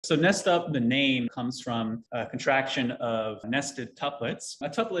So Nestup, the name comes from a contraction of nested tuplets. A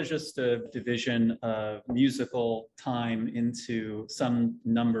tuplet is just a division of musical time into some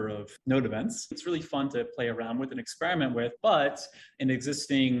number of note events. It's really fun to play around with and experiment with, but in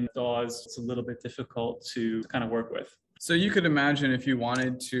existing DAWs, it's a little bit difficult to kind of work with. So you could imagine if you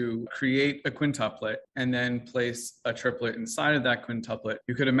wanted to create a quintuplet and then place a triplet inside of that quintuplet,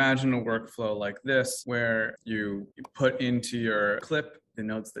 you could imagine a workflow like this where you put into your clip the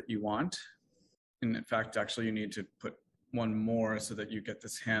notes that you want. And in fact, actually, you need to put one more so that you get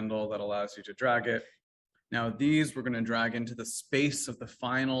this handle that allows you to drag it. Now these we're going to drag into the space of the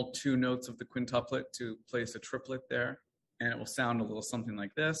final two notes of the quintuplet to place a triplet there. And it will sound a little something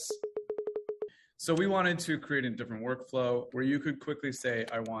like this. So we wanted to create a different workflow where you could quickly say,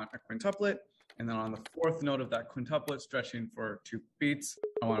 I want a quintuplet. And then on the fourth note of that quintuplet, stretching for 2 beats,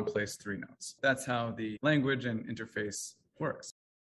 I want to place 3 notes. That's how the language and interface works.